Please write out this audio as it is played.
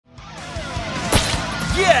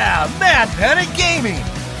Yeah, Mad Panic Gaming!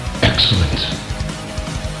 Excellent.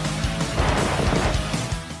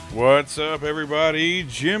 What's up, everybody?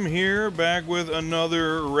 Jim here, back with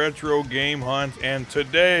another retro game hunt, and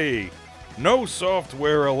today, no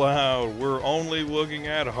software allowed. We're only looking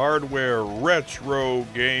at hardware, retro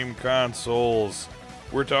game consoles.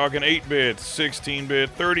 We're talking 8-bit,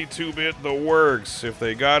 16-bit, 32-bit, the works. If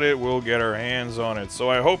they got it, we'll get our hands on it. So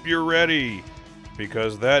I hope you're ready,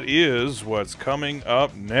 because that is what's coming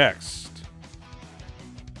up next.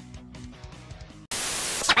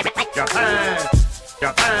 Japan!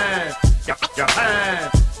 Japan!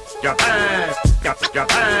 Japan! Japan!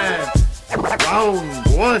 Japan! Round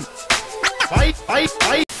one! Fight! Fight!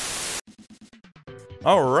 Fight!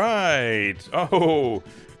 Alright! Oh,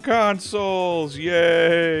 consoles!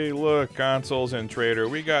 Yay! Look, consoles and Trader.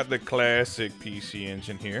 We got the classic PC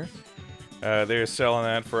Engine here. They're selling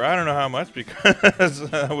that for I don't know how much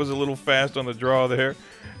because I was a little fast on the draw there.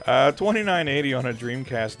 $29.80 on a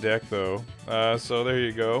Dreamcast deck though. So there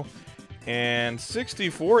you go. And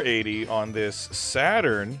 $64.80 on this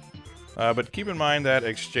Saturn. But keep in mind that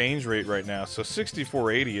exchange rate right now. So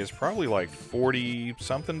 $64.80 is probably like 40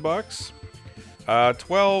 something bucks.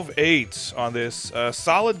 $12.08 on this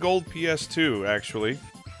solid gold PS2 actually.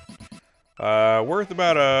 Worth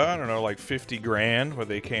about I don't know, like 50 grand, but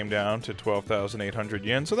they came down to 12,800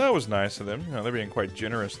 yen, so that was nice of them. You know, they're being quite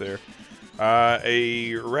generous there.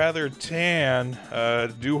 A rather tan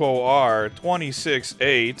Duo R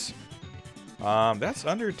 26.8. That's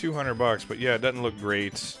under 200 bucks, but yeah, it doesn't look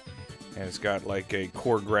great. And it's got like a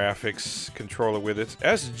core graphics controller with it.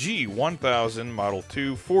 SG-1000 Model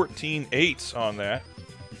 2, 14.8 on that.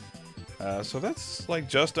 So that's like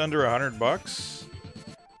just under 100 bucks.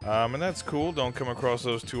 And that's cool. Don't come across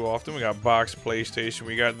those too often. We got box PlayStation.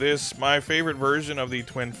 We got this, my favorite version of the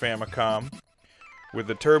Twin Famicom with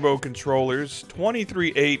the turbo controllers.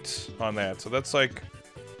 23.8 on that. So that's like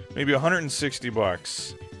maybe 160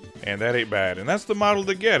 bucks. And that ain't bad. And that's the model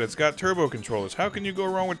to get. It's got turbo controllers. How can you go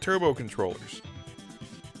wrong with turbo controllers?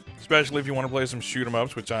 Especially if you want to play some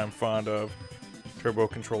shoot-em-ups, which I'm fond of. Turbo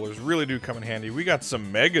controllers really do come in handy. We got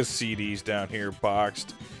some Mega CDs down here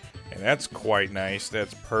boxed. And that's quite nice.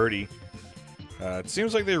 That's purty. It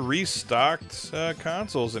seems like they restocked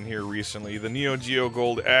consoles in here recently. The Neo Geo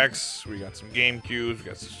Gold X. We got some GameCubes. We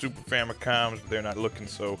got some Super Famicoms. But they're not looking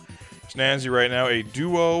so snazzy right now. A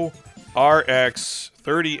Duo RX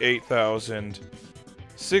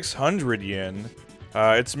 38,600 yen.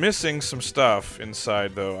 It's missing some stuff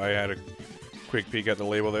inside, though. I had a quick peek at the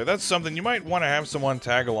label there. That's something you might want to have someone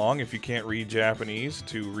tag along if you can't read Japanese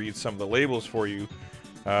to read some of the labels for you.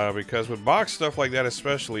 Because with box stuff like that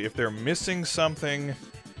especially, if they're missing something,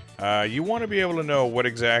 you want to be able to know what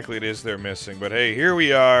exactly it is they're missing. But hey, here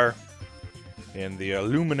we are in the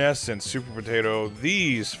luminescent Super Potato.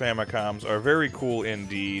 These Famicoms are very cool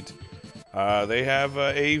indeed. They have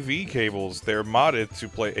AV cables. They're modded to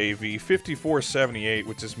play AV. $54.78,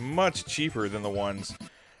 which is much cheaper than the ones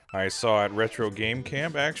I saw at Retro Game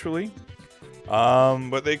Camp, actually.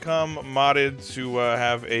 But they come modded to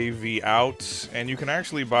have AV out, and you can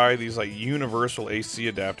actually buy these like universal AC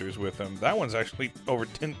adapters with them. That one's actually over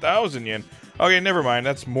 10,000 yen. Okay, never mind.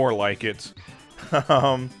 That's more like it.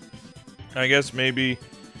 I guess maybe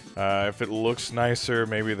if it looks nicer,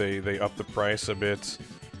 maybe they up the price a bit.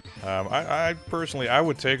 I personally, I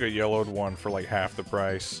would take a yellowed one for like half the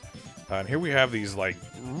price. And here we have these like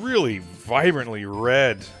really vibrantly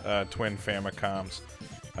red Twin Famicoms.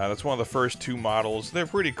 That's one of the first two models. They're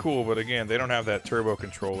pretty cool, but again, they don't have that turbo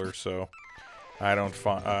controller, so I'm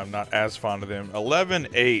not as fond of them.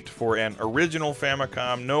 11.8 for an original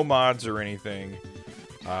Famicom, no mods or anything,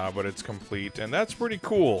 but it's complete, and that's pretty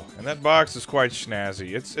cool. And that box is quite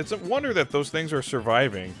snazzy. It's a wonder that those things are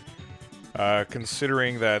surviving.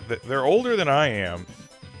 Considering that they're older than I am.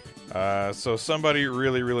 So somebody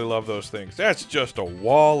really, really loved those things. That's just a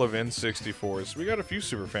wall of N64s. We got a few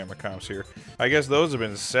Super Famicoms here. I guess those have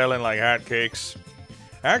been selling like hotcakes.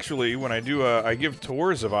 Actually, when I do, I give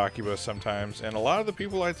tours of Akiba sometimes, and a lot of the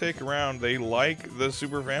people I take around, they like the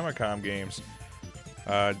Super Famicom games.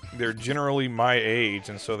 They're generally my age,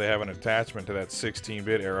 and so they have an attachment to that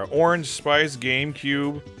 16-bit era. Orange Spice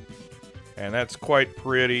GameCube. And that's quite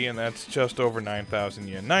pretty, and that's just over 9,000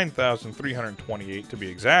 yen. 9,328 to be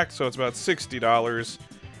exact, so it's about $60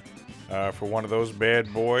 for one of those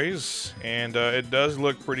bad boys. And it does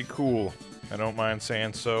look pretty cool. I don't mind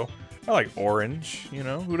saying so. I like orange, you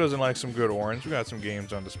know. Who doesn't like some good orange? We got some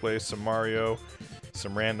games on display. Some Mario,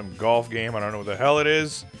 some random golf game. I don't know what the hell it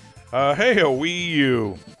is. Hey, a Wii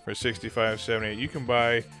U for $65.78. You can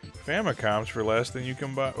buy Famicoms for less than you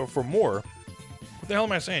can buy, or for more, the hell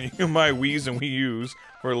am I saying? You can buy Wii's and Wii U's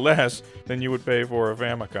for less than you would pay for a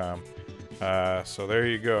Famicom. So there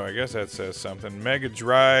you go. I guess that says something. Mega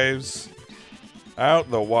Drives out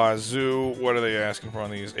the wazoo. What are they asking for on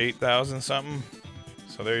these? 8,000 something?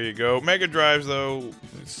 So there you go. Mega Drives, though,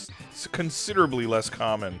 it's considerably less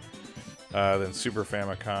common than Super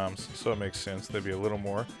Famicoms, so it makes sense. They'd be a little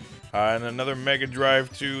more. And another Mega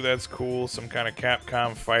Drive, too. That's cool. Some kind of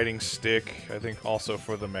Capcom fighting stick, I think also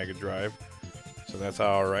for the Mega Drive. So that's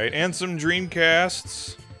alright. And some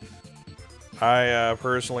Dreamcasts. I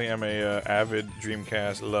personally am a avid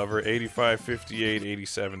Dreamcast lover. 85, 58,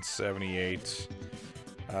 87, 78.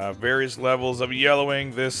 Various levels of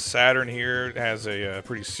yellowing. This Saturn here has a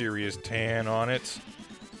pretty serious tan on it.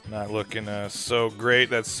 Not looking so great.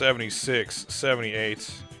 That's 76,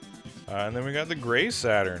 78. And then we got the gray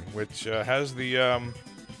Saturn, which has the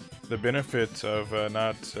benefit of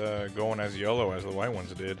not going as yellow as the white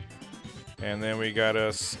ones did. And then we got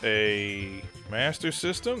us a Master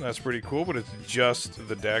System. That's pretty cool, but it's just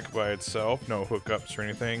the deck by itself. No hookups or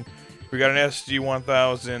anything. We got an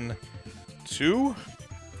SG-1002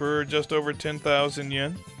 for just over 10,000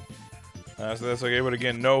 yen. So that's okay, but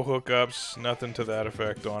again, no hookups, nothing to that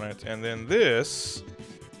effect on it. And then this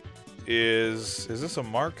is this a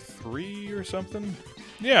Mark III or something?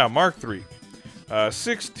 Yeah, Mark III.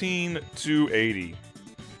 16,280.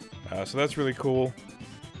 So that's really cool.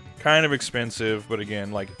 Kind of expensive, but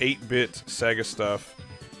again, like 8-bit Sega stuff.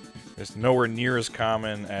 It's nowhere near as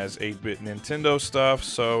common as 8-bit Nintendo stuff,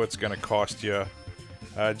 so it's going to cost you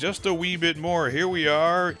just a wee bit more. Here we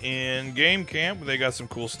are in Game Camp. They got some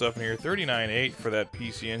cool stuff in here. 39.8 for that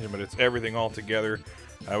PC Engine, but it's everything all together.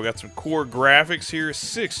 We got some core graphics here.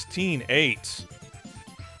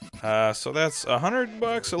 16.8. So that's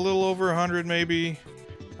 $100, a little over 100 maybe.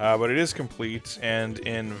 But it is complete and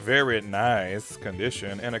in very nice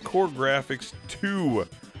condition. And a core graphics 2.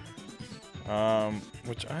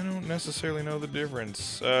 Which I don't necessarily know the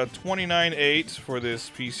difference. 29.8 for this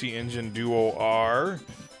PC Engine Duo R.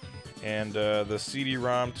 And the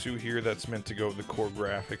CD-ROM 2 here that's meant to go with the core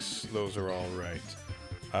graphics. Those are all right.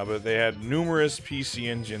 But they had numerous PC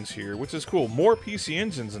Engines here, which is cool. More PC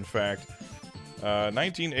Engines, in fact.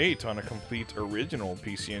 19.8 on a complete original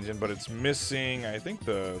PC Engine, but it's missing, I think,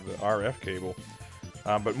 the RF cable.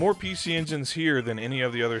 But more PC Engines here than any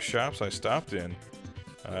of the other shops I stopped in.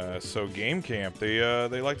 So Game Camp,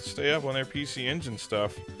 they like to stay up on their PC Engine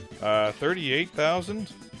stuff.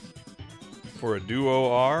 38,000 for a Duo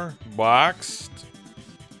R boxed.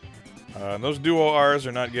 And those Duo Rs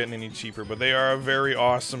are not getting any cheaper, but they are a very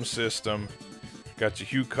awesome system. Got your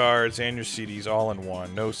Hue cards and your CDs all in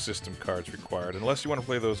one. No system cards required, unless you want to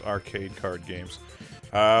play those arcade card games.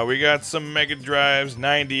 We got some Mega Drives,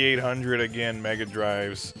 9,800 again, Mega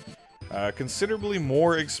Drives. Considerably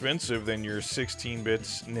more expensive than your 16-bit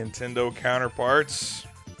Nintendo counterparts.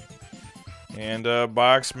 And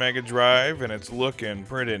box Mega Drive, and it's looking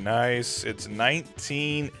pretty nice. It's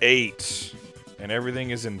 19.8, and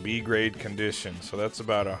everything is in B-grade condition, so that's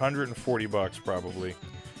about $140 probably.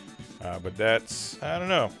 But that's, I don't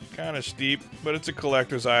know, kind of steep, but it's a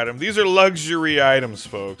collector's item. These are luxury items,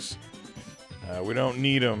 folks. We don't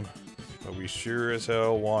need them, but we sure as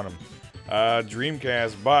hell want them.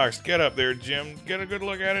 Dreamcast box. Get up there, Jim. Get a good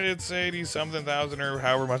look at it. It's 80-something thousand or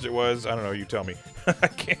however much it was. I don't know. You tell me. I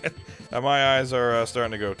can't. My eyes are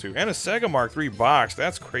starting to go too. And a Sega Mark III box.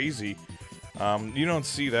 That's crazy. You don't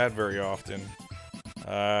see that very often.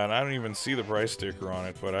 And I don't even see the price sticker on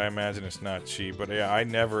it, but I imagine it's not cheap. But yeah, I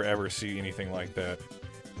never ever see anything like that.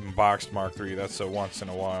 Boxed Mark III. That's a once in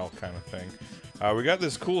a while kind of thing. We got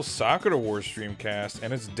this cool Sakura Wars Dreamcast,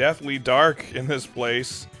 and it's deathly dark in this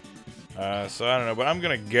place. So I don't know, but I'm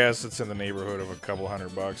gonna guess it's in the neighborhood of a couple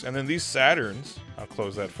 $100. And then these Saturns, I'll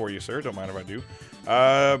close that for you, sir. Don't mind if I do.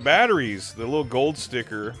 Batteries. The little gold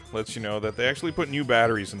sticker lets you know that they actually put new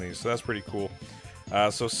batteries in these, so that's pretty cool.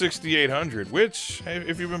 So 6,800, which,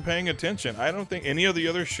 if you've been paying attention, I don't think any of the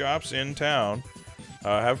other shops in town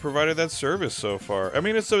have provided that service so far. I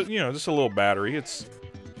mean, it's a, just a little battery. It's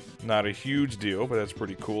not a huge deal, but that's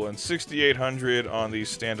pretty cool. And 6,800 on these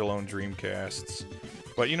standalone Dreamcasts.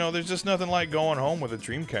 But, there's just nothing like going home with a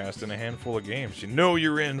Dreamcast and a handful of games. You know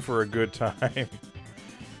you're in for a good time.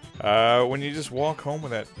 When you just walk home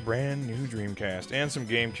with that brand new Dreamcast and some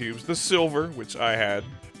GameCubes. The silver, which I had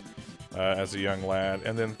as a young lad.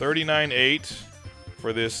 And then 39.8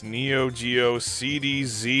 for this Neo Geo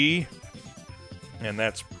CDZ. And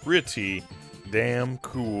that's pretty damn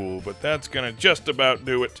cool. But that's going to just about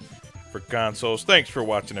do it for consoles. Thanks for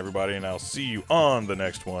watching, everybody, and I'll see you on the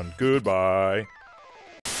next one. Goodbye.